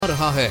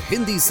रहा है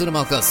हिंदी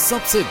सिनेमा का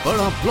सबसे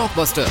बड़ा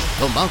ब्लॉकबस्टर।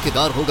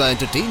 धमाकेदार होगा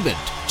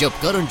एंटरटेनमेंट जब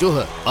करण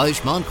जौहर,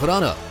 आयुष्मान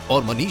खुराना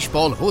और मनीष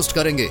पॉल होस्ट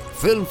करेंगे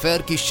फिल्म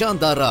फेयर की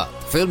शानदार रात।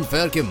 फिल्म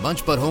फेयर के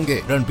मंच पर होंगे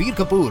रणबीर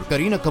कपूर,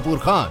 करीना कपूर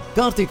खान,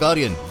 कार्तिक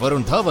आर्यन,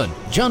 वरुण धवन,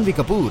 जानवी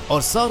कपूर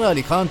और सारा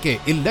अली खान के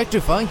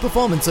इलेक्ट्रीफाइंग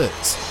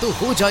परफॉर्मेंसेस। तो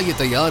हो जाइए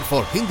तैयार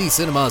for Hindi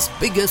cinema's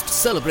biggest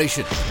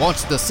celebration.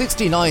 Watch the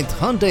 69th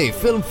Hyundai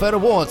Film Fair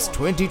Awards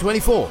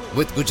 2024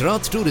 with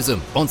Gujarat Tourism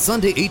on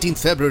Sunday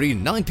 18th February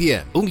 9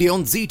 p.m. only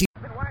on ZT.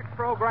 Wax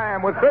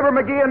program with Fibber,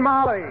 MCGee and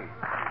Molly.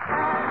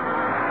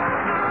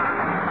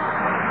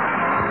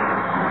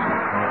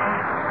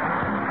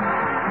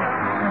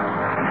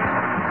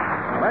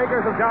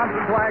 Makers of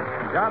Johnson's Wax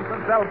and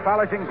Johnson's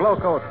Self-Polishing Glow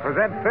Coat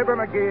present Fibber,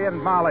 MCGee and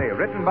Molly,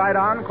 written by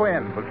Don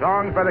Quinn, with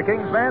songs by the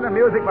King's Men and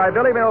music by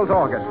Billy Mills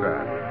Orchestra.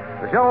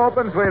 The show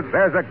opens with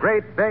There's a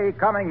Great Day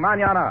Coming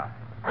Mañana.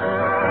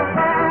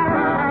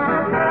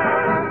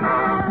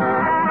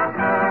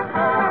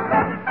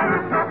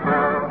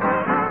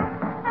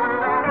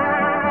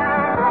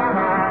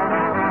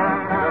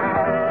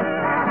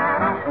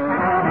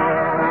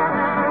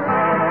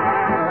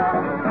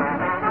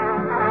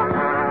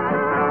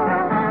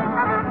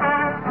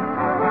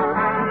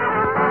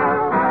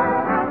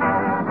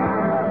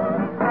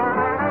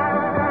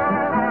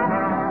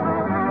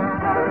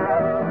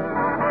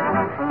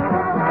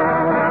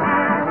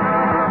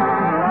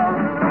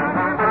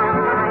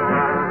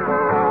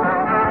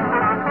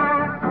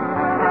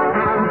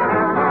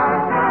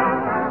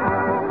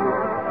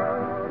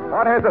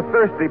 What has a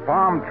thirsty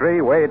palm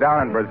tree way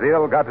down in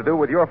Brazil got to do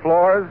with your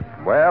floors?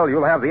 Well,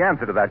 you'll have the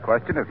answer to that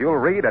question if you'll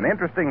read an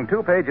interesting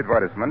two-page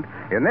advertisement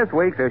in this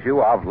week's issue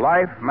of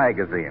Life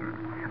magazine.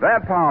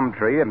 That palm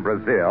tree in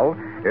Brazil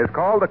is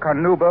called the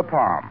carnauba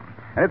palm,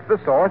 and it's the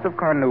source of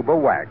carnauba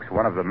wax,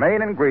 one of the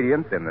main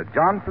ingredients in the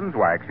Johnson's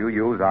wax you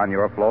use on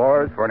your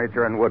floors,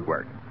 furniture, and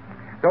woodwork.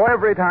 So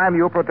every time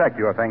you protect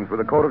your things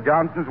with a coat of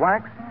Johnson's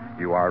wax,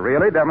 you are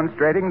really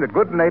demonstrating the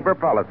good neighbor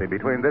policy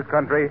between this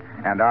country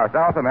and our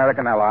South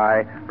American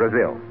ally,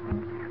 Brazil.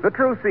 The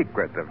true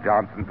secret of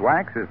Johnson's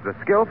wax is the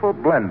skillful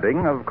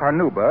blending of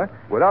carnauba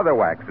with other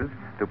waxes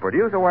to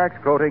produce a wax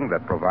coating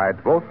that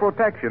provides both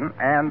protection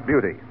and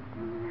beauty.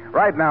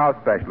 Right now,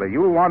 especially,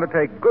 you'll want to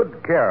take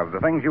good care of the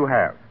things you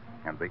have.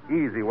 And the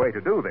easy way to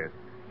do this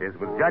is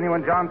with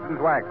genuine Johnson's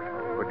wax,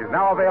 which is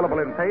now available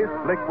in paste,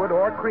 liquid,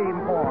 or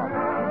cream form.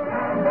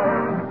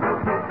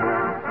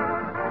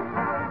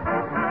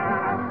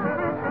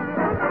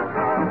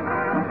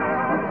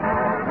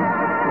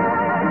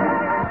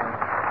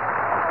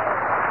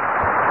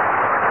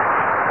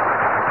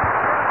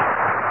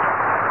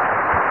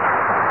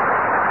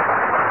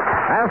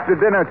 After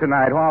dinner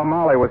tonight, while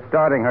Molly was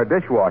starting her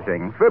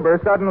dishwashing, Fibber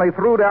suddenly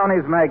threw down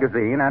his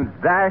magazine and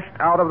dashed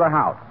out of the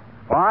house.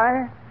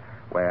 Why?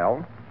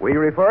 Well, we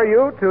refer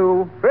you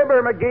to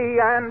Fibber,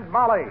 MCGee and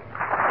Molly.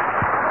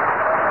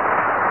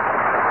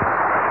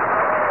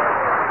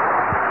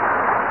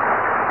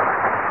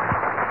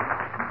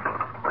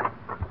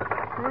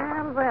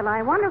 Well,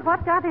 I wonder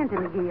what got into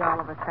McGee all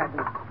of a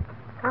sudden.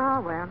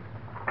 Oh, well.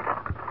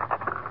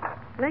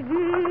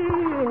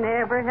 McGee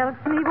never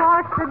helps me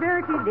wash the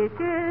dirty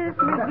dishes,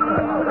 McGee.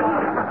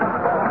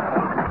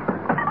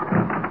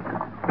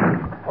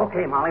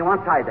 Okay, Molly,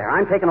 one side there.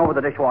 I'm taking over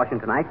the dishwashing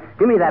tonight.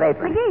 Give me that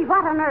apron. McGee,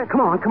 what on earth?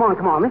 Come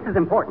on. This is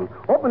important.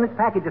 Open this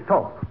package of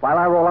soap while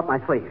I roll up my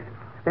sleeves.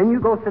 Then you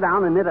go sit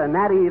down and knit a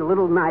natty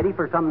little nightie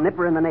for some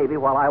nipper in the Navy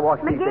while I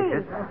wash these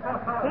dishes.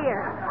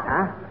 Here.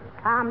 Huh?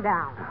 Calm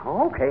down.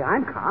 Okay,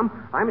 I'm calm.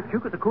 I'm as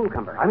cute as a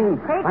cucumber.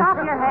 Take off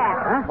your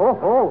hat. Huh?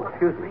 Oh,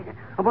 excuse me.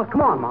 Oh, well,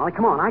 come on, Molly,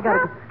 come on. I got to...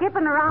 Stop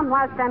skipping around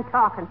whilst I'm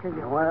talking to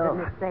you. Well... For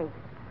goodness sake.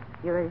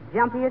 You're as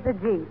jumpy as a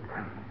Jeep.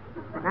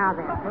 Now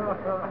then,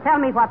 tell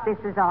me what this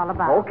is all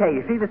about. Okay,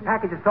 you see this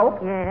package of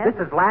soap? Yes.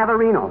 This is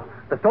Lavarino,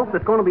 the soap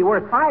that's going to be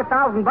worth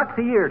 $5,000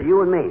 a year to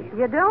you and me.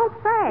 You don't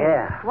say.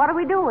 Yeah. What do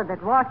we do with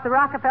it? Wash the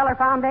Rockefeller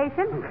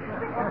Foundation?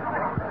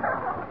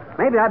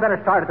 Maybe I better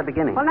start at the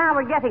beginning. Well, now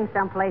we're getting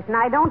someplace, and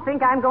I don't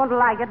think I'm going to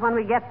like it when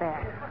we get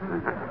there.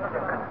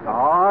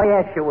 Oh,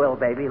 yes, you will,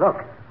 baby.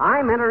 Look,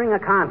 I'm entering a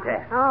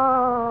contest.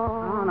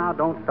 Oh, now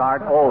don't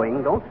start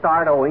owing. Don't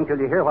start owing till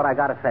you hear what I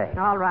got to say.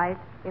 All right.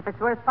 If it's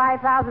worth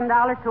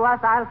 $5,000 to us,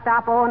 I'll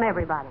stop owing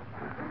everybody.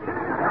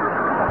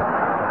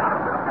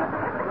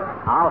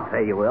 I'll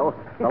say you will.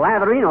 The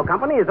Lavarino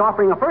Company is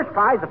offering a first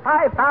prize of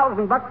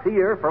 $5,000 a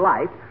year for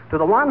life to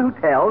the one who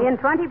tells... In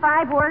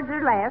 25 words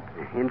or less.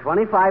 In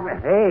 25...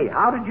 Hey,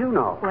 how did you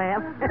know?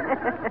 Well,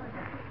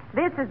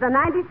 this is the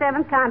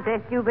 97th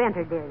contest you've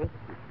entered, dearie.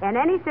 And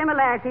any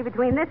similarity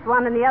between this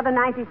one and the other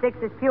 96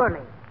 is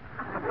purely.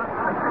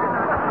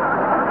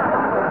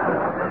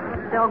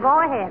 So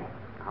go ahead.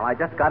 Well, I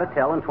just got to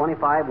tell in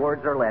 25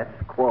 words or less,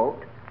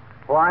 quote,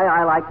 why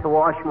I like to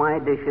wash my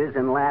dishes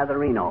in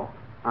Lavarino,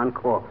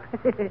 unquote.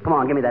 Come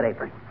on, give me that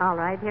apron. All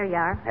right, here you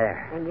are.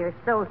 There. And you're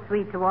so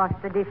sweet to wash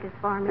the dishes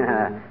for me.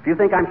 If you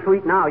think I'm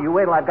sweet now, you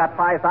wait till I've got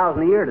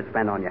 $5,000 a year to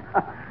spend on you.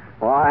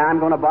 Why, I'm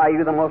going to buy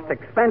you the most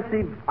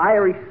expensive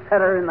Irish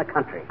setter in the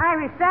country.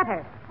 Irish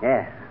setter?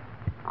 Yes.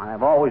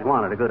 I've always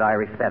wanted a good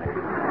Irish setter.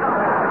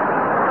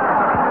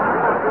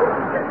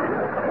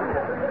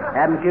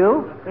 Haven't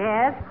you?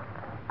 Yes.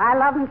 I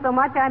love him so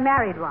much I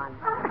married one.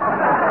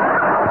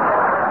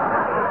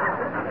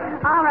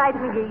 All right,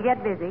 McGee,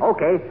 get busy.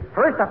 Okay.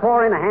 First, I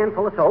pour in a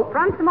handful of soap.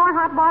 Run some more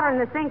hot water in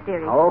the sink,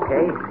 dearie.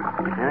 Okay.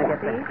 And I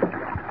get that.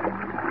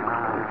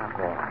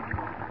 Boy.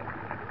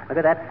 Look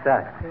at that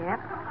stuff. Yep.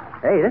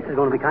 Hey, this is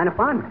going to be kind of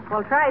fun.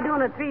 Well, try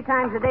doing it 3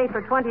 times a day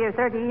for 20 or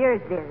 30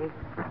 years, dearie.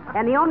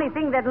 And the only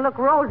thing that'll look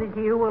rosy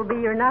to you will be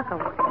your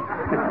knuckles.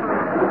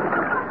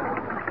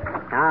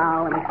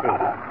 Now, let me see.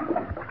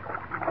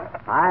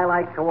 I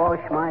like to wash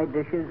my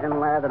dishes in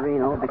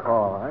latherino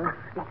because...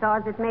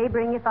 Because it may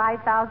bring you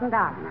 $5,000.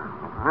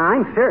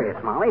 I'm serious,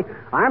 Molly.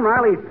 I'm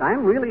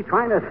really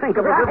trying to think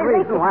of a good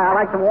reason why I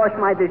like to wash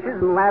my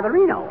dishes in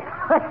latherino.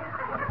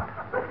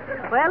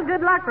 Well,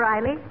 good luck,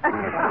 Riley.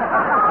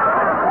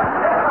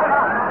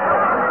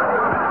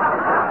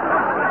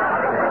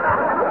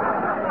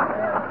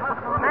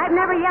 I've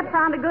never yet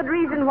found a good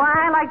reason why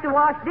I like to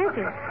wash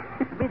dishes.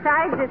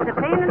 Besides, it's a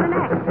pain in the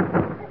neck.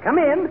 Come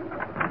in.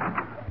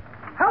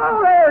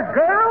 Hello there,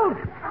 girls.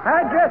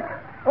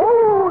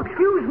 Oh,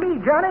 excuse me,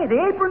 Johnny.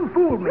 The apron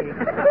fooled me.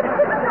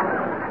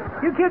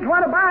 You kids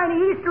want to buy any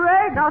Easter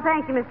eggs? No,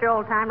 thank you, Mr.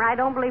 Oldtimer. I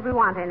don't believe we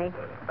want any.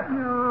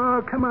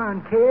 Oh, come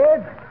on,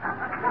 kids.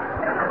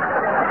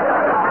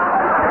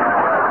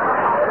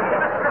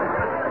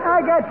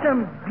 I got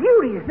some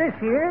beauties this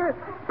year.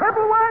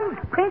 Purple ones,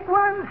 pink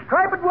ones,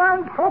 striped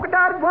ones, polka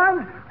dotted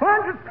ones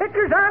with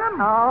pictures on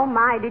them. Oh,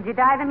 my. Did you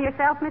dye them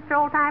yourself, Mr.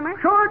 Oldtimer?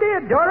 Sure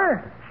did,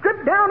 daughter.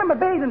 Stripped down in my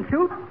bathing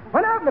suit,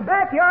 went out in the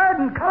backyard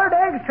and colored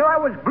eggs till I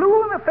was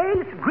blue in the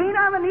face, green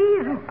on the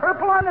knees, and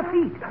purple on the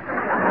feet.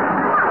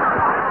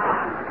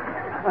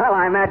 Well,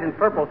 I imagine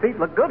purple feet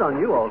look good on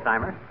you,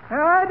 old-timer.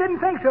 I didn't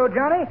think so,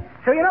 Johnny.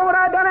 So you know what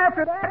I done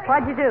after that?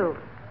 What'd you do?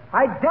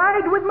 I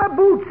died with my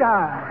boots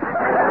on.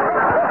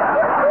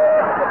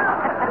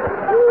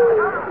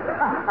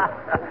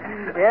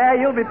 Yeah,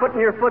 you'll be putting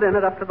your foot in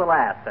it up to the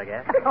last, I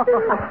guess.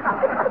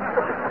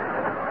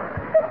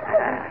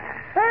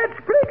 That's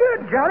pretty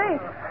good, Johnny.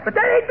 But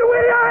that ain't the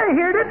way I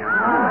heard it.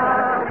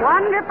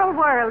 Wonderful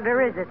world,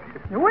 or is it?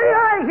 The way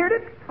I heard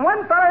it,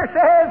 one feller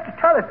says to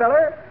t'other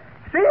feller,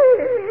 see,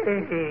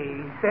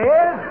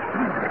 says,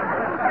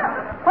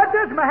 what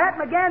does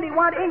Mahatma Gandhi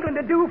want England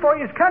to do for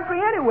his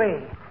country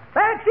anyway?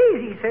 That's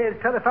easy, says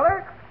t'other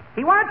feller.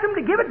 He wants them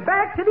to give it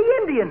back to the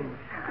Indians.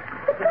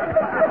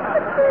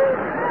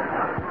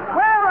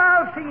 Well,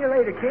 I'll see you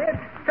later, kids.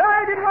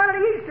 Sorry I didn't want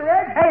any Easter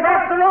eggs. Hey,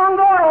 that's the wrong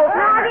door, old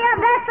No, dear,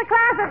 that's the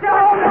closet door.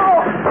 Oh, no.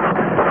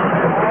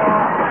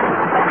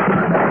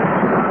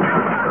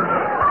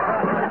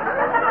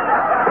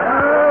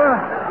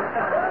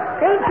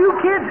 Ain't you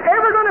kids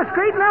ever going to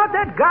straighten out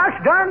that gosh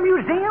darn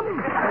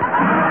museum?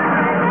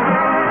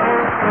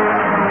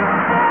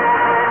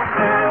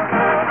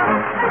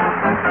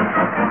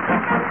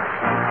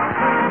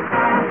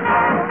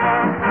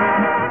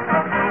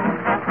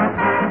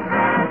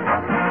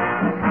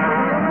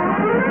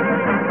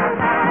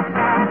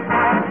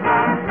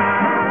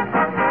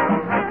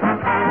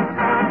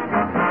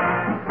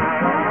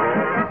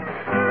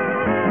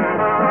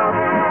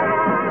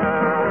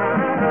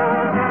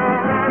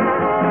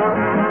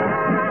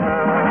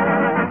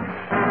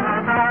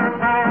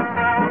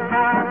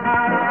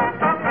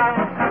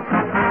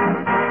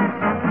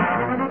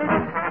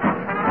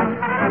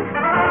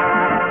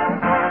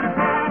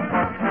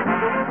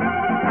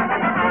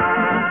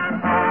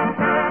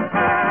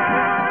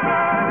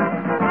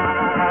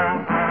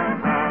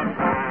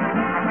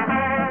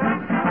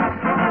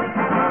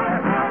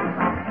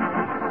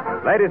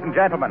 Ladies and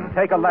gentlemen,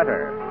 take a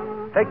letter.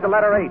 Take the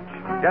letter H.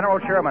 General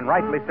Sherman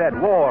rightly said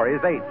war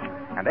is H,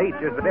 and H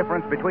is the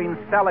difference between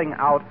selling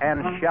out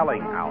and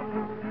shelling out.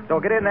 So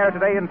get in there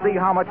today and see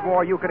how much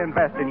more you can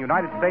invest in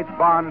United States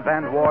bonds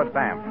and war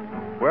stamps.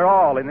 We're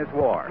all in this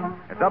war.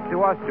 It's up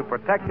to us to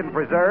protect and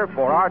preserve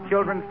for our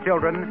children's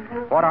children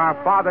what our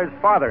fathers'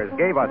 fathers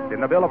gave us in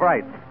the Bill of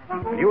Rights.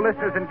 And you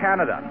listeners in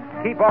Canada,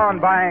 keep on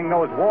buying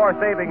those war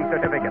savings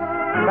certificates.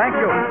 Thank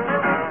you.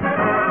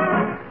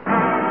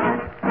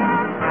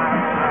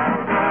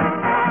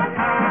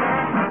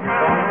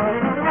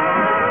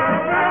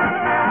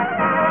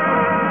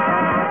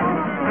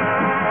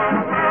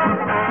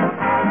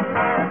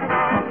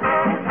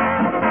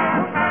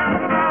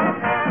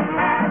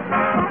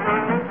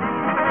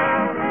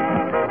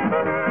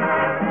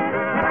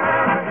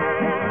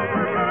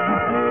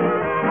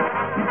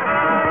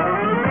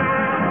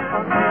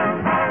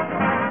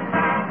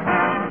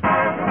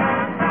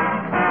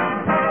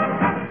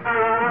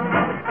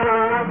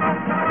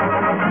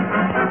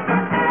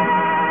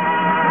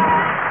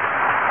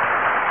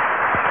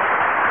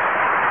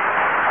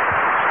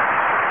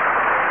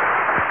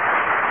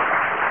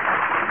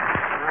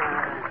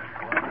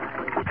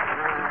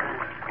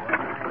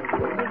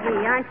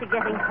 Aren't you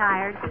getting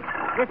tired?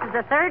 This is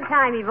the third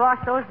time you've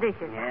washed those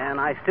dishes. Yeah, and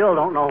I still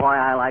don't know why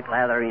I like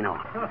latherino.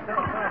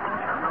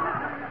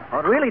 Oh,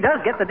 it really does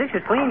get the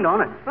dishes clean,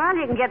 don't it? Well,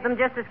 you can get them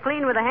just as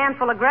clean with a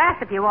handful of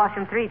grass if you wash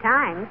them 3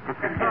 times.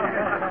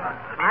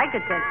 I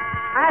could say.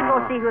 I'll go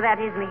see who that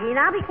is, McGee.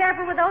 Now be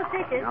careful with those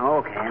dishes.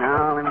 Okay,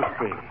 now let me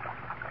see.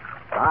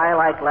 I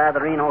like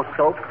Latherino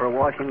soap for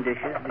washing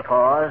dishes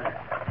because...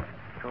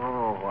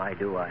 Oh, why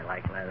do I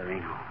like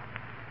Latherino?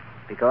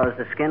 Because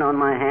the skin on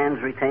my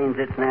hands retains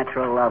its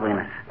natural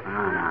loveliness.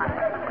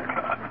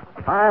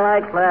 I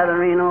like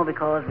Latherino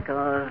because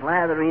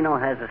Latherino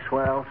has a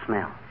swell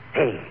smell.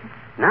 Hey,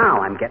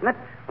 now I'm getting it.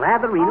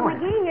 Latherino. Oh,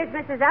 McGee, here's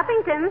Mrs.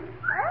 Uppington.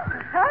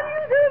 How do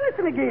you do,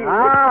 Mr. McGee?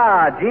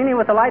 Ah, Jeannie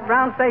with the light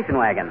brown station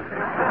wagon.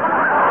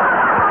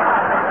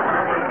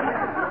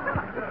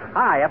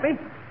 Hi, Uppy.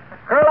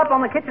 Curl up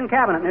on the kitchen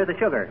cabinet near the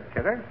sugar.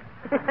 Sugar?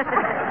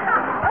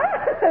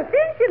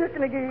 Thank you, Mr.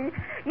 McGee.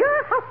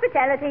 Your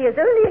hospitality is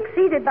only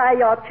exceeded by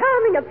your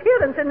charming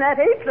appearance in that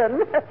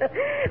apron.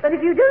 But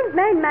if you don't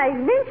mind my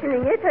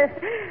mentioning it,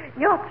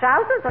 your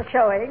trousers are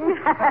showing.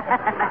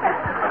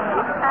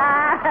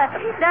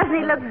 Doesn't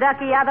he look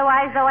ducky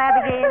otherwise, though,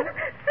 Abigail?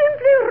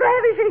 Simply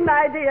ravishing,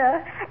 my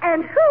dear.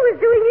 And who is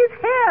doing his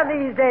hair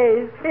these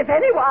days, if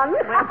anyone?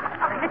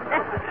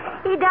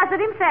 He does it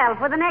himself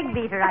with an egg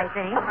beater, I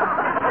think.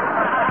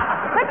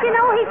 But, you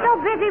know, he's so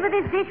busy with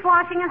his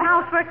dishwashing and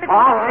housework that...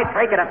 All right,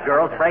 break it up,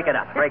 girls. Break it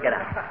up.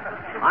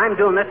 I'm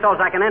doing this so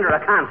as I can enter a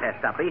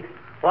contest, Uppy.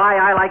 Why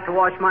I like to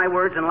wash my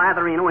words in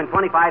Latherino in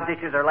 25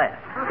 dishes or less.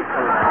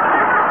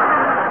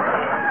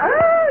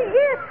 Oh,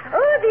 yes.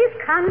 Oh, these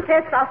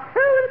contests are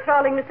so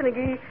enthralling, Mr.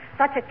 McGee.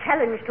 Such a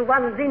challenge to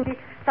one's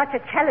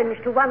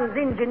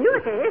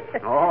ingenuity.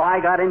 Oh, I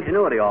got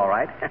ingenuity, all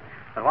right.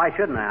 But why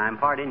shouldn't I? I'm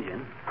part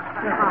Indian.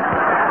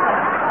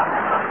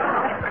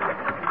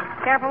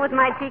 Careful with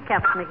my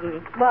teacups,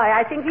 McGee. Why,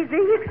 I think he's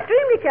being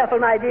extremely careful,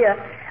 my dear.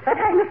 But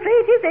I'm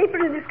afraid his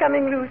apron is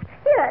coming loose.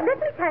 Here, let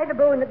me tie the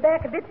bow in the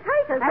back a bit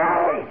tighter.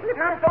 Hey,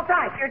 not so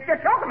tight. You're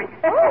choking me.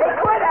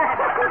 Quit it.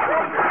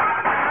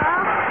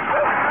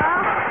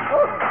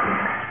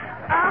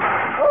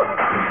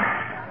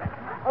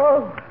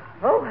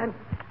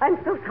 I'm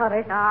so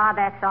sorry. Ah,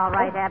 that's all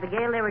right,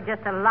 Abigail. They were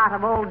just a lot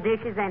of old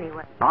dishes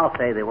anyway. I'll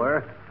say they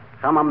were.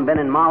 Some of them been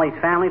in Molly's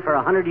family for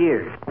 100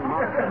 years.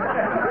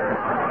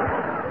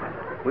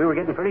 We were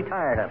getting pretty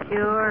tired of them.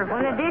 Sure.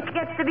 When a dish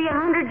gets to be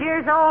 100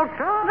 years old,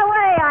 throw it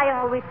away, I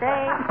always say.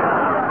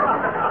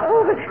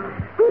 Oh, but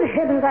good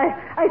heavens,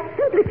 I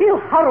simply feel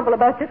horrible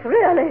about this,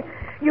 really.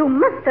 You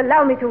must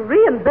allow me to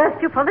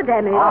reimburse you for the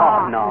damage.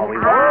 Oh, no, we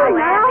won't.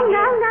 Now,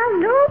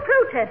 no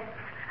protest.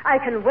 I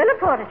can well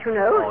afford it, you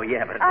know. Oh,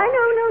 yeah, but... No.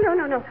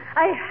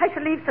 I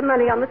shall leave some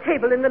money on the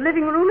table in the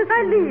living room as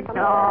I leave.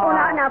 No.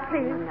 Oh, now,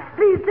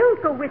 please don't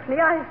go with me.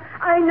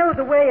 I know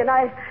the way, and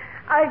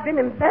I've been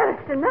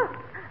embarrassed enough.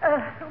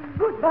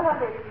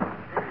 Goodbye.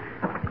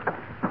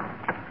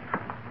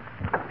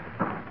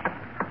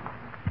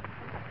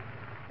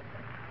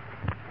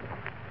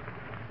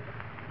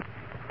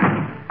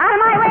 Out of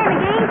my way,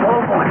 McGee. Oh,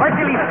 boy. Where'd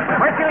you leave it?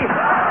 Take me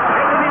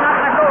not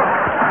let go.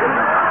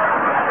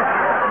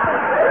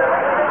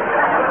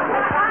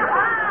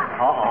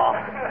 Oh.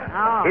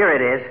 Here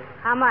it is.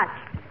 How much?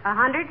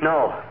 100?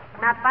 No.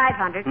 Not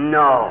 500?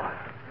 No.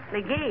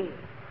 McGee,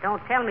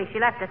 don't tell me she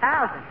left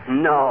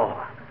 1,000. No.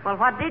 Well,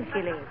 what did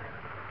she leave?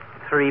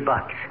 $3. For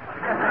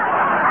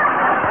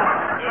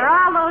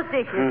all those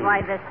dishes,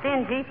 why, the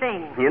stingy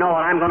thing. You know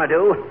what I'm going to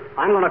do?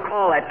 I'm going to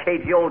call that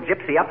cagey old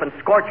gypsy up and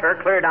scorch her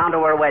clear down to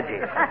her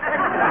wedgies.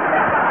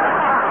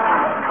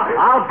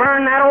 I'll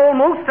burn that old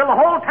moose till the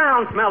whole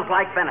town smells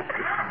like venison.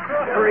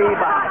 $3.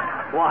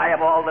 Why,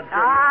 of all the...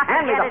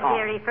 Hand me Forget the it, phone.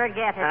 dearie,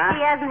 forget it. Huh?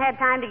 She hasn't had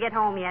time to get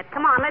home yet.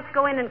 Come on, let's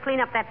go in and clean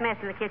up that mess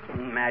in the kitchen.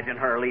 Imagine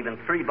her leaving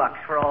 $3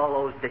 for all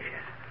those dishes.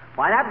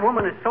 Why, that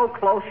woman is so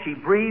close she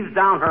breathes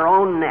down her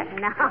own neck.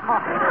 No.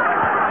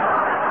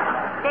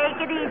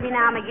 Take it easy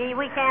now, McGee.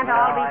 We can't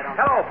all be...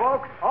 Hello,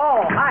 folks.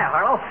 Oh, hi,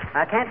 Harlow.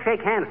 I can't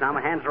shake hands now.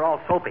 My hands are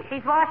all soapy.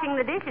 He's washing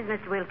the dishes,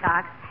 Mr.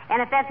 Wilcox.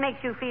 And if that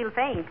makes you feel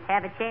faint,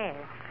 have a chair.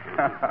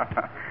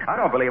 I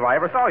don't believe I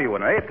ever saw you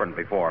in an apron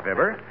before,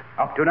 Fibber.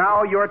 Up to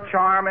now, your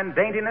charm and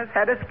daintiness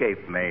had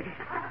escaped me.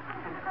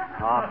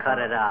 Oh, cut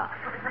it out.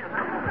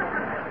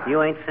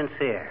 You ain't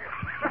sincere.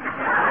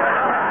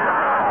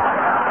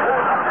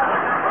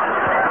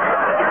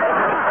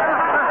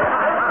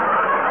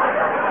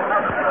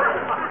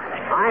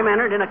 I'm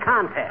entered in a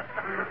contest.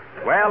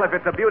 Well, if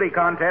it's a beauty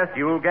contest,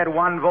 you'll get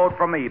one vote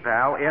from me,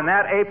 pal. In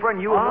that apron,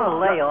 you... Oh,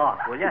 lay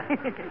off, will you?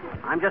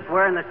 I'm just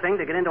wearing this thing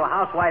to get into a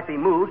housewifey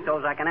mood so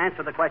as I can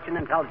answer the question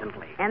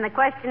intelligently. And the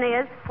question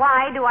is,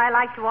 why do I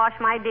like to wash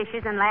my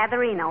dishes in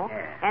Latherino?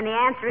 Yeah. And the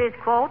answer is,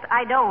 quote,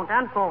 I don't,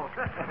 unquote.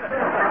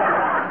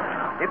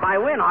 If I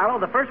win, Arlo,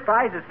 the first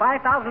prize is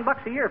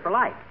 $5,000 a year for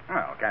life.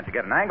 Well, can't you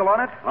get an angle on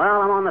it?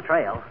 Well, I'm on the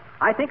trail.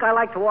 I think I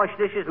like to wash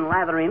dishes in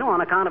Latherino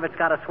on account of it's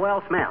got a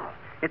swell smell.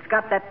 It's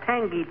got that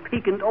tangy,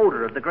 piquant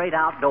odor of the great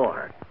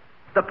outdoor.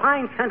 The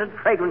pine-scented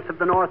fragrance of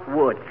the North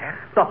Wood.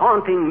 The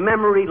haunting,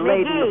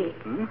 memory-laden...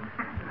 McGee.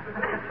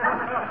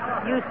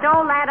 You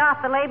stole that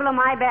off the label of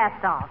my bath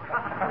salt.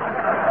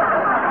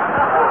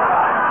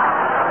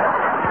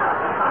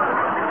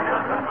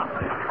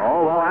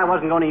 Oh, well, I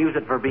wasn't going to use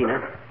it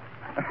verbena.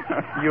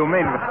 You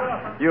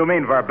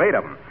mean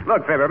verbatim.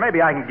 Look, Fibber,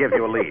 maybe I can give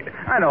you a lead.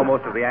 I know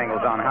most of the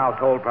angles on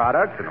household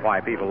products and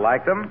why people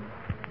like them.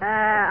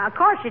 Of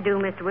course you do,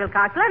 Mr.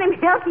 Wilcox. Let him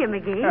help you,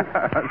 McGee.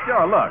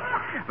 Sure, look.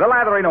 The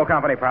Latherino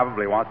Company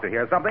probably wants to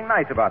hear something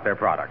nice about their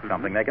product,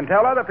 something they can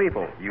tell other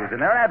people, use in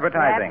their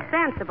advertising.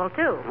 That's sensible,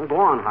 too. Well, go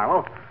on,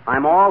 Harlow.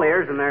 I'm all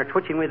ears, and they're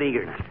twitching with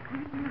eagerness.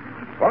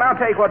 Well, now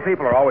take what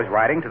people are always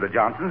writing to the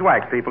Johnson's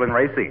wax people in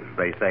Racine.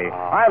 They say,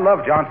 I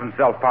love Johnson's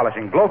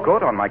self-polishing glow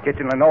coat on my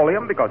kitchen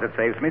linoleum because it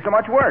saves me so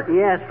much work.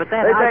 Yes, but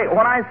that... They say,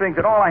 when I think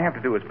that all I have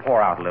to do is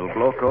pour out a little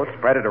glow coat,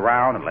 spread it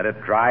around, and let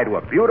it dry to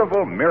a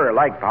beautiful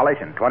mirror-like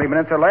polish in 20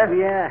 minutes or less.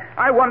 Yeah.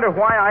 I wonder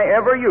why I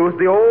ever used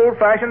the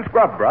old-fashioned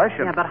scrub brush.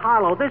 Yeah, but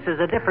Harlow, this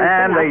is a different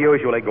And thing. they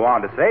usually go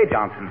on to say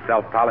Johnson's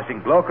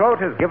self-polishing glow coat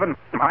has given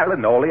my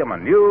linoleum a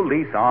new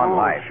lease on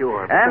life.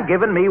 Sure. And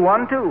given me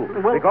one, too,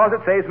 because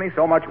it saves me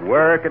so much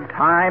work and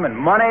time and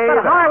money.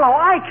 But, Harlow,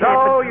 I can't...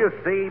 So, you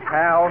see,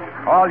 pal,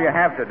 all you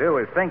have to do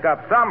is think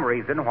up some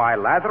reason why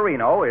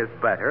Latherino is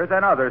better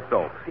than other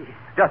soaps.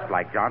 Just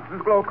like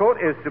Johnson's Glow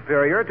Coat is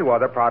superior to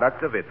other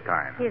products of its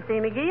kind. You see,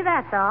 McGee,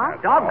 that's all.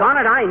 Doggone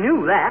it, I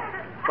knew that.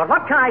 But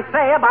what can I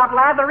say about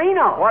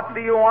Latherino? What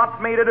do you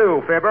want me to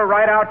do, Fibber?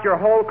 Write out your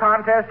whole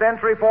contest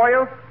entry for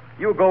you?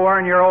 You go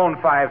earn your own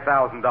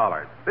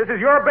 $5,000. This is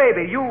your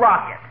baby. You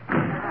rock it.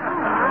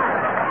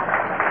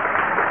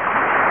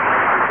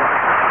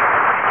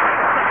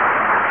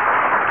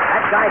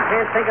 Guy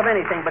can't think of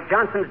anything but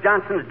Johnson's.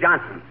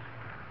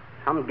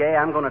 Some day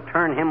I'm going to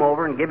turn him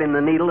over and give him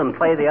the needle and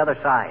play the other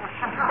side.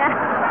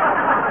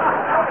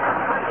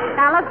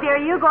 Now, look, dear,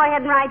 you go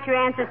ahead and write your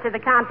answers to the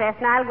contest,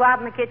 and I'll go out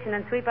in the kitchen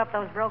and sweep up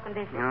those broken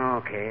dishes.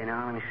 Okay,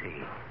 now let me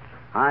see.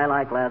 I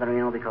like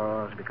Latherino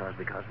because.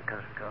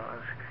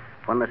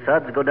 When the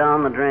suds go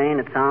down the drain,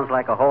 it sounds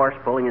like a horse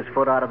pulling his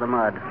foot out of the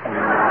mud.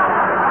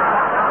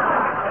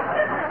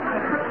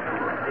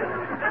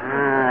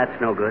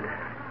 That's no good.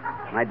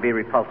 Might be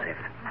repulsive.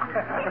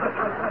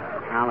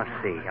 Now, let's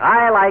see.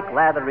 I like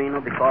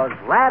Latherino because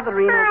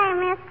Latherino... Hi,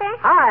 mister.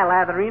 Hi,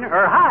 Latherino.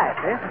 Hi,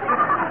 sis.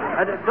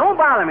 Don't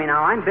bother me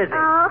now. I'm busy.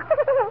 Oh.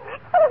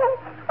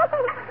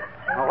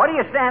 Well, what are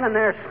you standing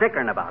there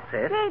snickering about,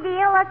 sis? Gee, do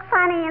you look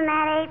funny in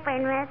that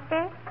apron,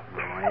 mister?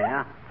 Oh,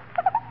 yeah?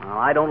 Well,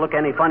 I don't look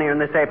any funnier in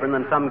this apron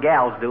than some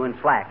gals do in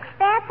slacks.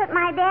 That's what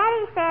my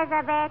daddy says,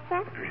 I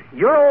betcha.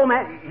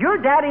 Your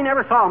daddy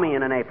never saw me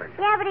in an apron.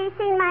 Yeah, but he's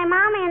seen my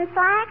mama in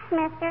slacks,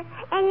 mister.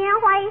 And you know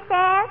what he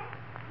says?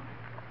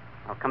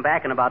 I'll come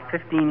back in about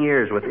 15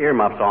 years with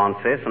earmuffs on,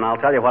 sis, and I'll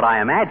tell you what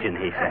I imagine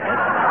he said.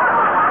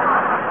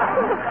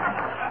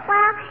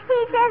 Well,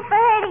 he says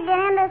for her to get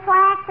into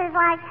slacks is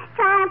like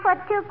trying to put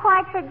 2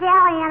 quarts of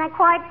jelly in a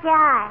quart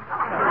jar.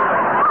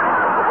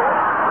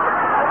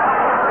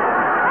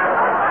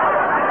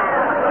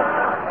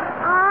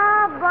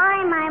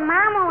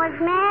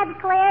 Mad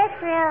clear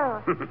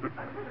through.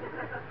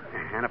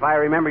 And if I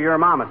remember your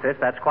mama, sis,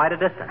 that's quite a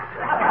distance.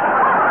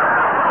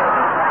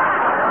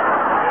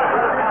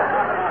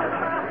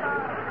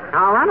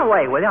 Now, run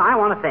away with you. I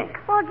want to think.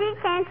 Well, gee,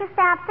 can't you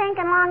stop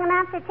thinking long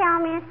enough to tell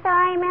me a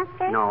story,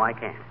 mister? No, I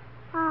can't.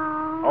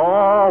 Oh.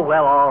 Oh,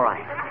 well, all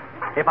right.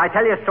 If I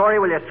tell you a story,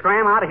 will you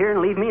scram out of here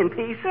and leave me in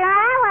peace? Sure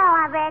I will,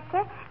 I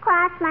betcha.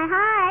 Cross my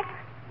heart.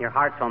 Your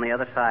heart's on the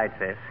other side,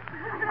 sis.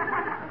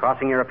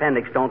 Crossing your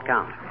appendix don't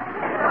count.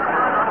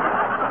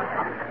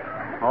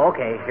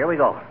 Okay, here we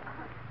go.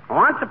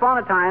 Once upon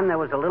a time, there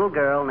was a little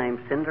girl named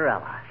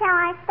Cinderella. Shall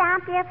I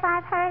stop you if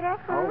I've heard it?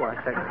 Oh,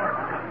 certainly.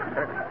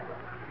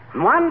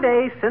 One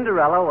day,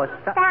 Cinderella was...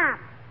 Stop.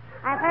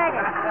 I've heard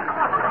it.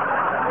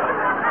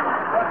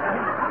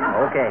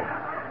 Okay.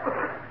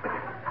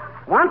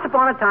 Once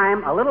upon a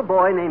time, a little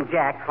boy named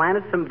Jack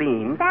planted some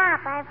beans.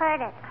 Stop. I've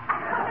heard it.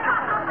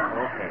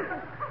 Okay.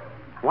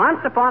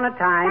 Once upon a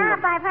time...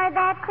 Stop. I've heard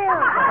that, too.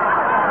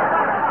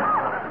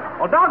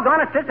 Well, doggone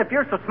it, sis, if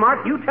you're so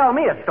smart, you tell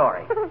me a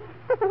story.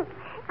 All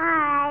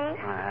righty.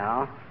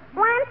 Well...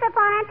 Once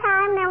upon a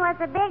time, there was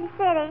a big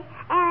city,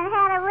 and it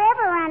had a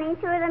river running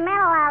through the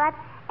middle of it,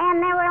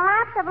 and there were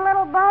lots of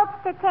little boats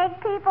to take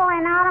people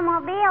in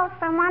automobiles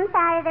from one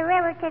side of the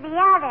river to the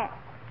other.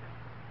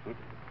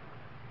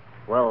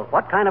 Well,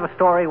 what kind of a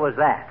story was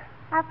that?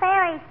 A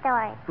fairy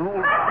story.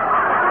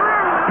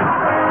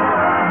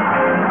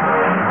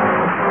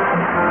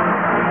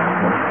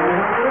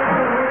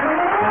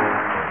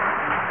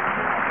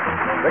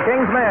 The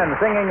King's Men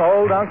singing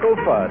Old Uncle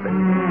Fudd.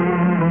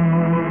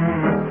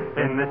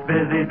 In this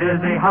busy,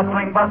 dizzy,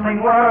 hustling,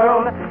 bustling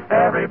world,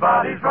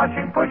 everybody's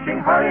rushing, pushing,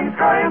 hurrying,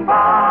 scurrying by.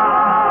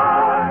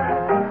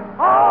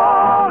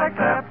 All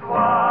except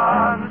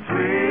one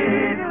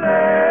sweet,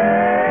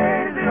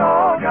 lazy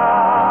old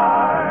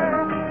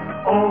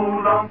guy.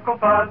 Old Uncle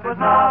Fudd was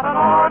not an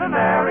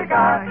ordinary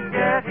guy,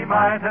 yet he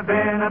might have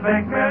been a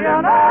big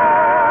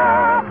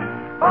millionaire.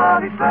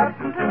 But he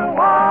slept until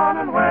 1,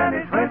 and when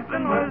his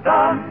whistling was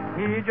done,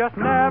 he just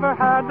never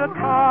had the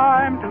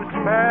time to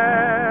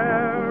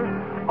spare.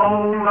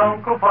 Old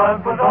Uncle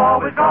Fudd was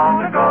always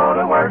gone to go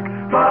to work,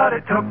 but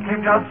it took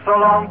him just so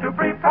long to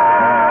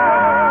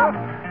prepare.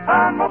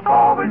 and most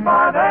always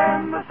by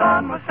then the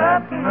sun was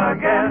setting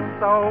again.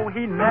 So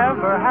he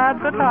never had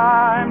the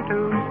time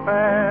to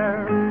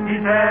spare. He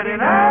said he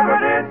never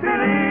did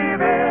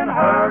believe in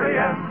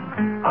hurrying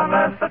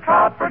unless the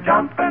trout were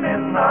jumping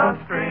in the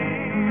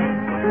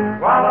stream,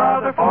 while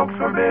other folks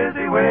were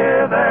busy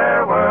with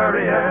their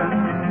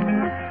worrying.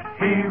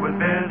 He was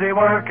busy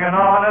working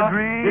on a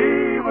dream.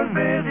 He was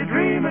busy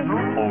dreaming.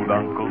 Old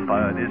Uncle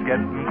Bud is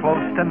getting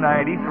close to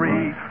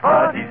 93,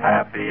 but he's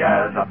happy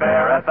as a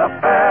bear at the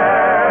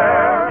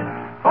fair.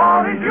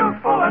 For he's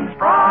youthful and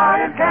spry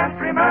and can't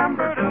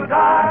remember to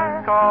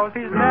die, 'cause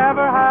he's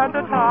never had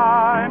the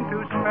time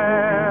to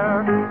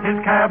spare. His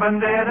cabin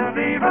didn't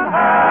even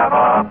have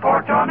a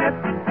porch on it.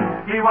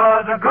 He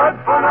was a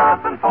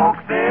good-for-nothing, folks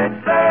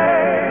did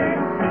say.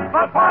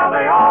 But while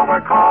they all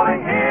were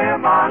calling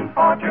him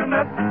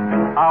unfortunate,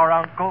 our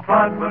Uncle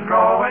Bud was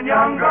growing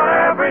younger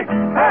every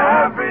day.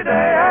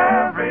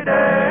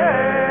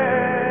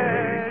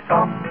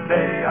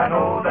 Someday I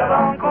know that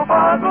Uncle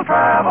Bud will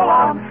travel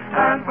on,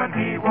 and when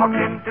he walks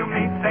in to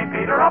meet St.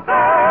 Peter up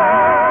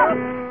there,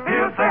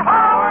 he'll say,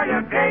 "How are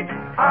you, Gate?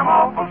 I'm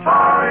awful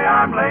sorry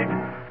I'm late,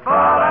 but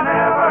I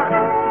never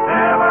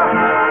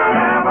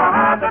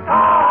had the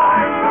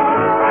time to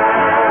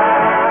spare."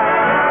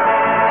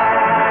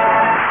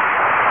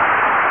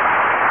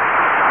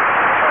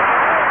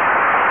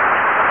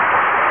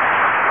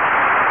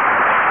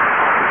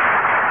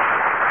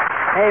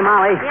 Hey,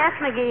 Molly. Yes,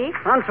 McGee?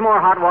 Run some more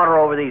hot water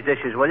over these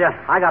dishes, will you?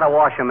 I gotta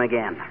wash them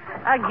again.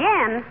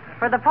 Again?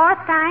 For the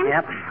fourth time?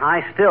 Yep.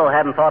 I still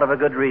haven't thought of a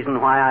good reason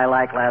why I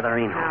like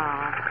Latherino.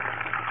 Oh.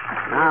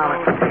 Now,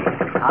 let's see.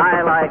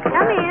 I like...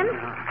 Come in.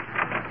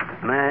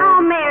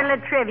 Oh, Mayor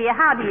Latrivia,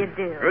 how do you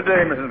do? Good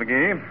day, Mrs.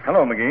 McGee.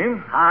 Hello,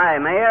 McGee. Hi,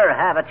 Mayor.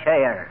 Have a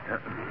chair.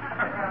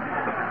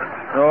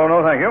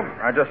 No, thank you.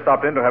 I just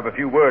stopped in to have a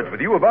few words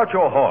with you about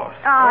your horse.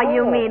 Oh,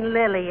 you mean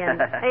Lillian.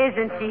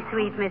 Isn't she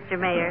sweet, Mr.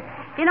 Mayor?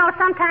 You know,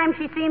 sometimes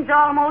she seems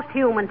almost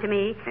human to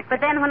me, but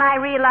then when I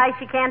realize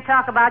she can't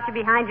talk about you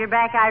behind your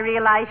back, I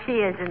realize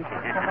she isn't.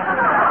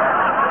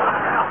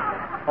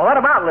 Well, what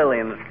about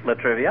Lillian,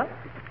 Latrivia?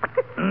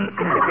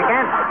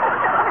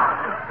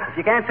 If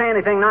you can't say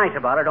anything nice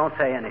about her, don't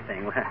say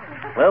anything.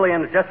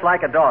 Lillian's just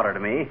like a daughter to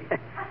me,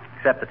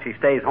 except that she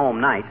stays home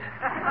nights.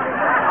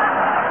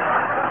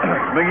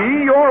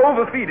 McGee, you're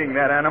overfeeding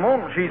that animal.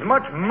 She's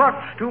much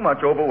too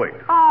much overweight.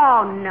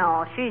 Oh,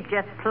 no, she's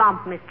just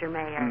plump, Mr.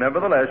 Mayor.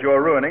 Nevertheless, you're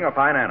ruining a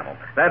fine animal.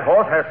 That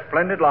horse has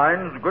splendid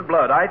lines, good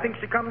blood. I think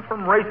she comes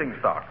from racing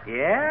stock.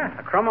 Yeah?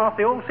 A crumb off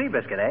the old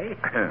Seabiscuit, eh?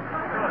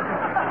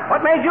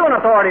 What made you an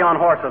authority on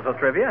horses,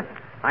 Latrivia?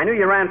 I knew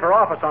you ran for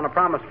office on a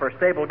promise for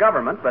stable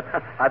government, but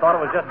I thought it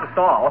was just a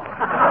stall.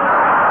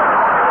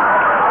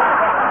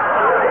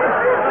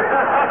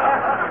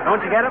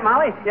 Don't you get it,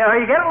 Molly? Yeah,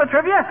 you get it,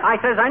 Latrivia? I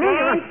says I knew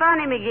you. Ain't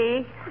funny,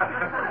 McGee.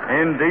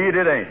 Indeed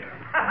it ain't.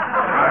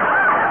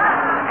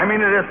 I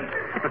mean, it isn't.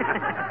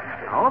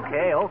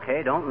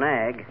 Okay, don't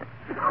nag.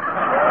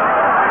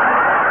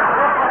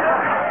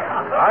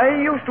 I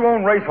used to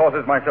own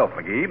racehorses myself,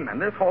 McGee, and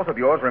this horse of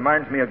yours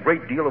reminds me a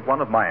great deal of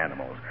one of my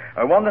animals.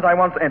 One that I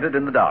once entered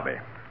in the Derby.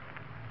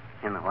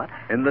 In the what?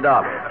 In the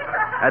Derby.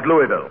 At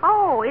Louisville.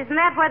 Oh, isn't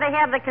that where they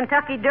have the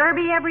Kentucky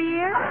Derby every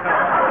year?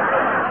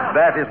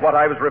 That is what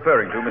I was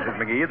referring to, Mrs.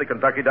 McGee, the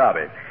Kentucky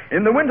Derby.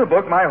 In the winter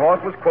book, my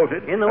horse was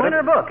quoted... In the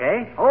winter book,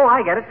 eh? Oh,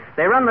 I get it.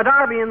 They run the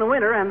Derby in the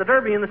winter and the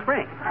Derby in the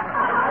spring.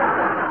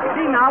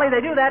 See, Molly, they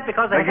do that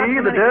because they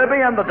McGee, the Derby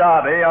and the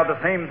Derby are the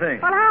same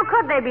thing. Well, how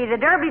could they be? The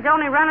Derby's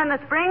only run in the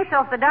spring, so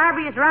if the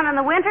Derby is run in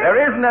the winter...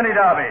 There isn't any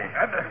Derby.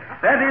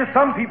 That is,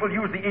 some people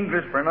use the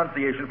English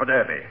pronunciation for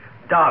Derby.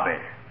 Derby.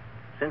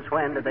 Since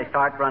when did they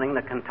start running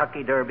the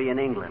Kentucky Derby in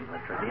England,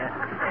 Latrivia?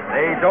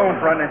 They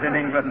don't run it in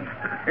England.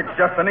 It's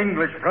just an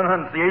English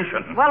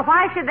pronunciation. Well,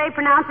 why should they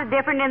pronounce it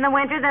different in the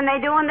winter than they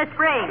do in the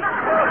spring?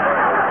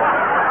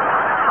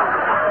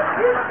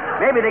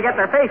 Maybe they get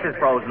their faces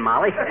frozen,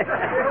 Molly.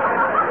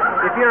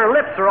 If your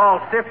lips are all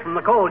stiff from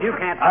the cold, you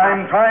can't...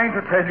 I'm trying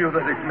to tell you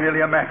that it's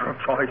merely a matter of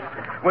choice,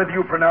 whether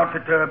you pronounce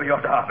it Derby or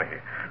Derby.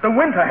 The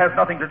winter has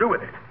nothing to do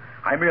with it.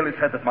 I merely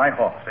said that my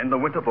horse, in the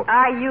winter book...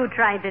 Are you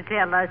trying to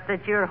tell us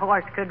that your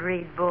horse could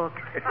read books?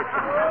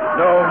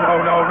 No.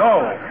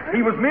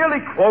 He was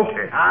merely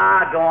quoted.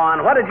 Ah, go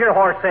on. What did your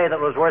horse say that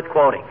was worth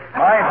quoting?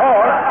 My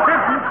horse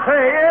didn't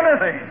say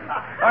anything.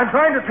 I'm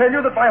trying to tell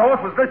you that my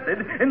horse was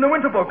listed in the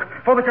winter book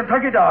for the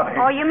Kentucky Derby.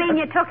 Oh, you mean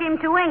you took him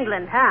to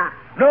England, huh?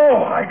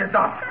 No, I did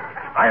not.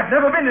 I have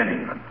never been in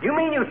England. You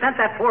mean you sent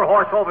that poor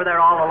horse over there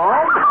all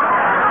alone?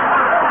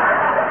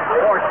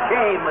 For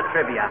shame,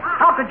 Latrivia.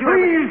 How could you...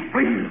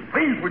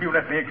 Please, will you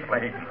let me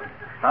explain?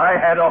 I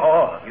had a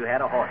horse. You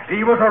had a horse?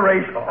 He was a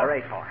racehorse. A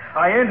racehorse.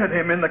 I entered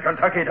him in the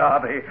Kentucky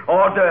Derby,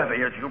 or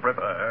Derby, as you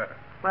prefer.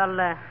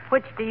 Well,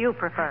 which do you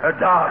prefer? A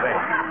Derby.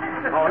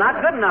 Oh,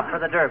 not good enough for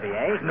the Derby,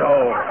 eh?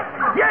 No.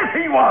 Yes,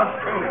 he was,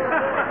 too.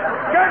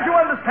 Can't you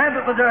understand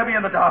that the Derby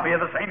and the Derby are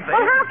the same thing?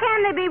 Well, how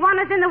can they be? One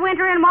is in the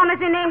winter and one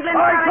is in England.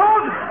 I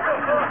told you.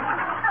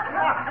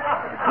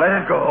 Let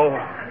it go.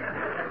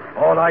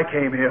 All I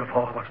came here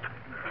for was to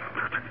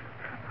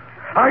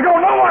I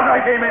don't know what I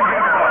came in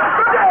here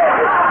for. Good day!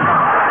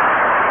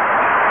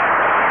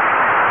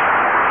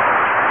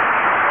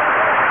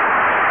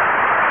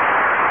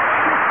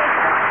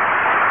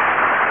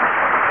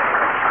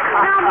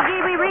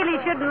 McGee, we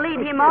really shouldn't lead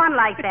him on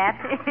like that.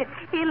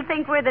 He'll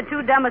think we're the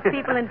two dumbest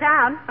people in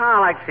town. I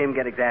like to see him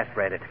get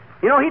exasperated.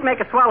 You know, he'd make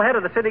a swell head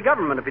of the city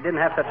government if he didn't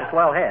have such a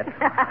swell head.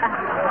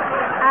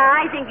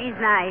 I think he's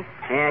nice.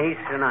 Yeah, he's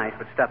nice,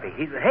 but stuffy.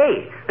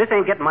 Hey, this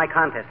ain't getting my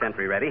contest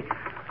entry ready.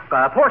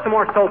 Pour some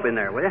more soap in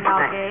there, will you?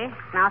 Okay.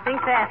 Now think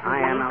fast.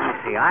 I am. Now, let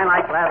me see. I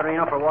like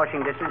Latherino for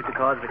washing dishes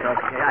because...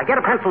 get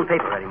a pencil and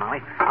paper ready,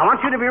 Molly. I want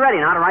you to be ready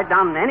now to write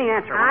down any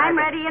answer. I'm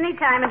ready any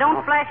time, and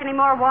don't splash any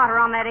more water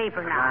on that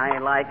apron now.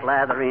 I like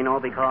Latherino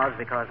because...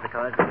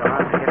 Well,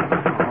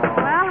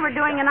 we're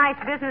doing a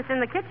nice business in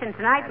the kitchen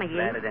tonight, McGee.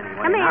 Glad it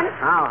anyway. Come in.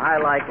 I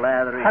like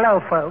Latherino.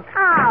 Hello, folks.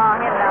 Oh,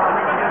 hello,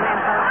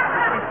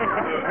 Mr.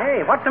 Wimple.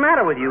 Hey, what's the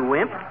matter with you,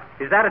 Wimp?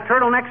 Is that a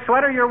turtleneck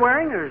sweater you're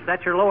wearing, or is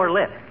that your lower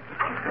lip?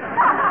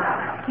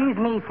 Excuse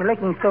me for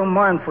looking so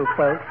mournful,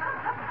 folks,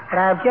 but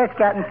I've just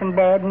gotten some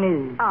bad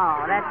news.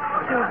 Oh, that's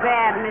too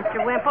bad,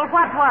 Mr. Wimple.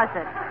 What was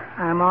it?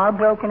 I'm all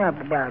broken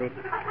up about it.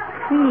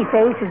 Sweetie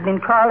Face has been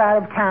called out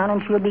of town,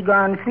 and she'll be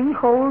gone 3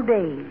 whole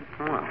days.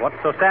 Oh, what's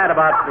so sad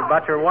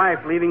about your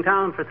wife leaving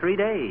town for 3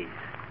 days?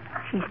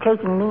 She's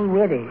taking me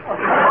with her.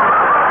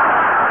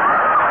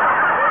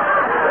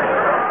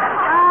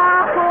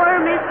 Poor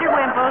Mr.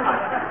 Wimple.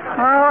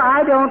 Oh,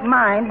 I don't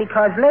mind,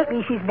 because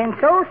lately she's been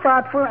so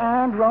thoughtful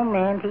and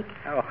romantic.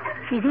 Oh.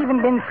 She's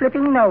even been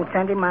slipping notes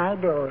under my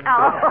door.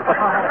 Oh,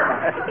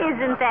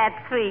 isn't that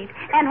sweet?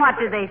 And what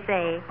do they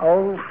say?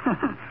 Oh,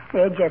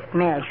 they're just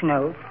mash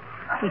notes.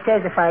 She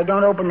says if I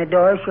don't open the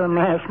door, she'll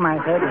mash my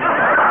head in.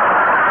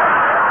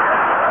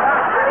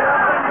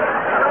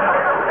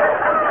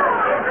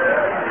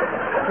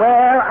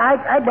 Well,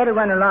 I'd better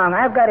run along.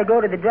 I've got to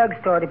go to the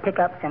drugstore to pick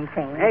up some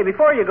things. Hey,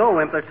 before you go,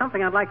 Wimp, there's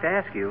something I'd like to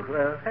ask you.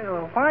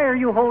 Why are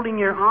you holding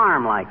your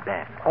arm like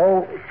that?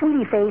 Oh,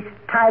 Sweetie Face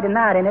tied a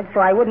knot in it so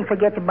I wouldn't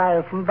forget to buy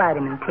her some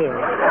vitamin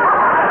pills.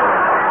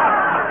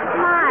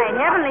 My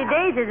heavenly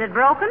days, is it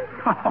broken?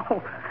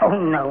 Oh,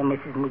 no,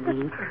 Mrs.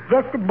 McGee.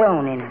 Just a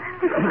bone in it.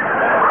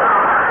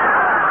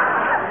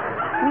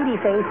 Sweetie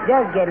Face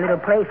does get a little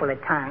playful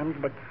at times,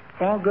 but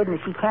thank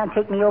goodness she can't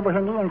take me over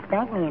her knee and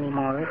spank me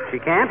anymore. She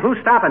can't? Who's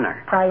stopping her?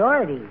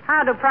 Priorities.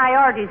 How do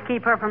priorities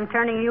keep her from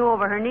turning you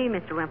over her knee,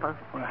 Mr. Wimple?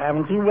 Well,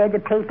 haven't you read the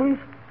papers?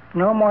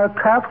 No more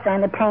cuffs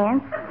on the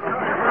pants.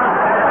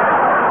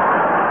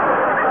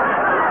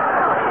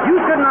 You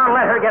should not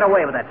let her get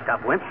away with that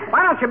stuff, Wimp.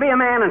 Why don't you be a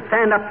man and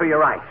stand up for your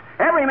rights?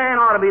 Every man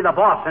ought to be the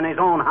boss in his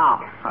own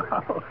house.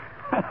 Oh,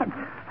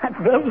 that's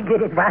very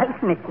good advice,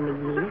 Mr.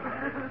 McGee.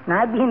 And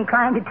I'd be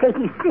inclined to take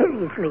you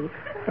seriously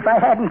if I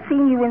hadn't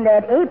seen you in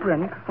that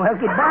apron. Well,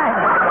 goodbye.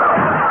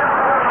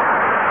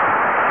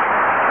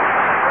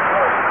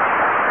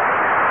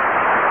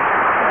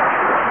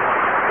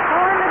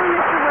 Poor little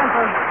Mr.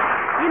 Wimple.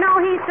 You know,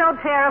 he's so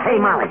terrible. Hey,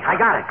 Molly, I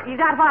got it. You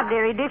got what,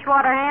 dearie?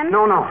 Dishwater hands?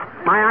 No.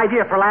 My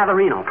idea for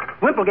Latherino.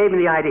 Wimple gave me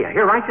the idea.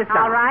 Here, write this down.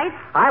 All right.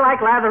 I like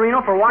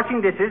Latherino for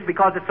washing dishes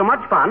because it's so much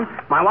fun.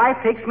 My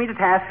wife takes me to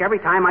task every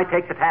time I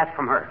take the task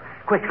from her.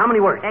 Quick, how many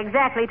words?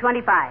 Exactly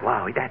 25.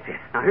 Wow, that's it.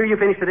 Now, here you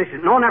finish the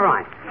dishes. No, never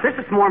mind. This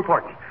is more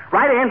important.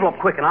 Write an envelope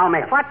quick and I'll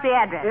mail it. What's the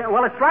address? Yeah,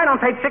 well, it's right on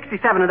page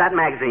 67 of that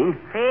magazine.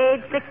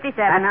 Page 67.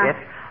 That's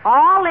it.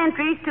 All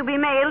entries to be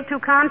mailed to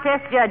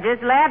contest judges,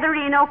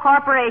 Latherino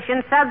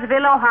Corporation,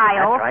 Sudsville,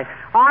 Ohio. That's right.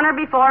 On or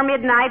before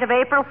midnight of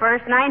April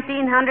 1st,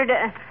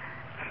 1900...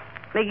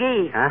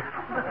 McGee. Huh?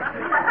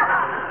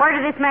 Where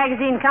did this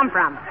magazine come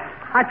from?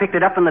 I picked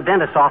it up in the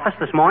dentist's office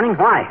this morning.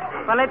 Why?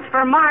 Well, it's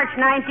for March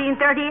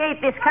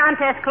 1938. This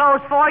contest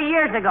closed 4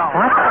 years ago.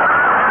 What?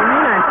 You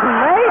mean I'm too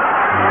late?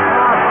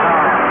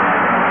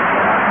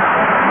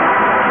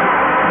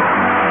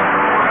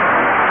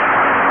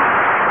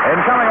 In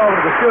coming over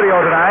to the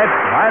studio tonight,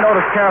 I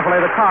noticed carefully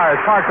the cars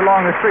parked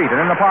along the street and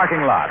in the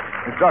parking lot.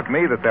 It struck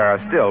me that there are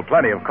still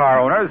plenty of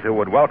car owners who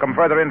would welcome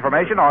further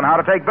information on how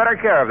to take better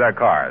care of their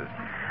cars.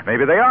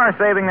 Maybe they are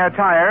saving their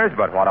tires,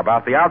 but what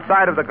about the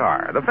outside of the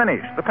car, the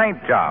finish, the paint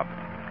job?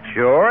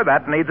 Sure,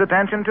 that needs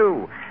attention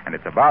too, and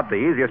it's about the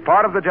easiest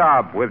part of the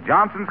job with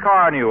Johnson's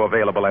Car New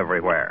available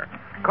everywhere.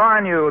 Car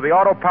New, the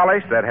auto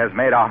polish that has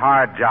made a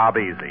hard job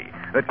easy,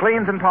 that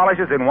cleans and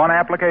polishes in one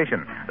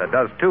application, that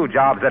does 2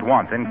 jobs at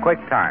once in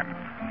quick time.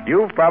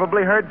 You've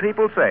probably heard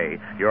people say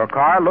your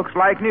car looks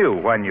like new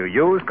when you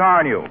use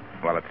Car New.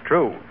 Well, it's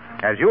true,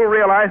 as you'll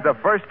realize the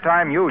first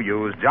time you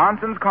use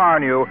Johnson's Car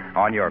New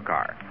on your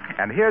car.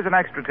 And here's an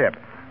extra tip.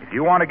 If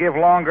you want to give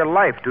longer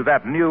life to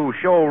that new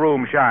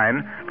showroom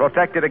shine,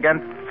 protect it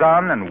against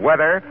sun and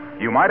weather,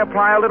 you might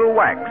apply a little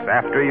wax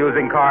after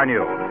using Car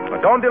New.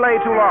 But don't delay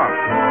too long.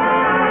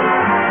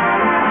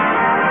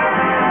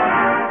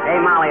 Hey,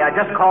 Molly, I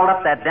just called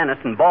up that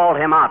dentist and bawled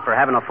him out for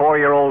having a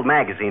 4-year-old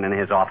magazine in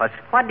his office.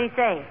 What'd he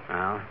say?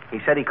 Well, he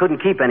said he couldn't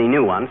keep any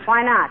new ones.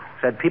 Why not?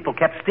 Said people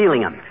kept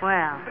stealing them.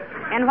 Well,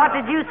 and what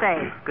did you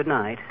say? Good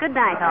night. Good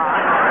night, all.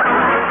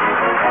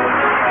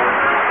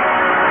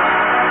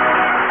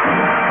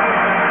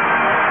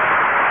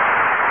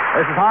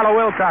 This is Harlow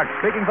Wilcox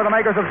speaking for the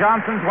makers of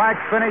Johnson's Wax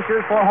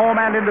Finishes for Home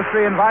and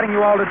Industry, inviting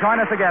you all to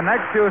join us again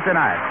next Tuesday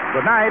night.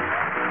 Good night.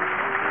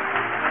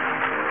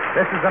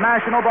 This is the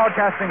National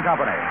Broadcasting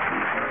Company.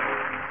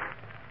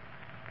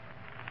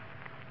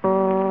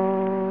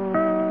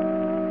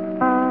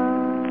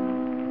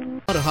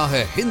 रहा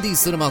है Hindi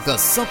cinema का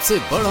सबसे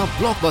बड़ा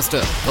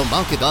blockbuster.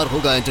 धमाकेदार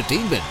होगा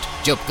entertainment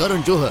जब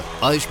करण जौहर,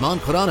 आयुष्मान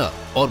खुराना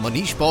और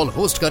Manish Paul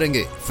host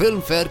करेंगे फिल्म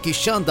फेयर की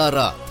शानदार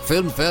रात।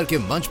 फिल्म फेयर के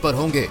मंच पर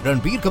होंगे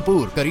रणबीर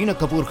कपूर, करीना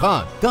कपूर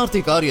खान,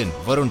 कार्तिक आर्यन,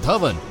 वरुण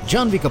धवन,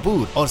 जानवी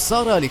कपूर और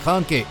सारा अली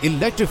खान के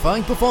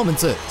इलेक्ट्रीफाइंग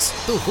परफॉर्मेंसेस।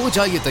 तो हो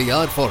जाइए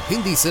तैयार for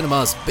Hindi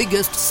cinema's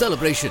biggest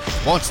celebration.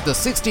 Watch the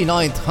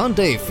 69th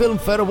Hyundai Film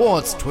Fair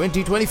Awards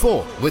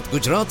 2024 with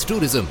Gujarat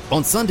Tourism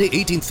on Sunday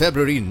 18th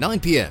February 9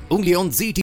 p.m. only on ZT.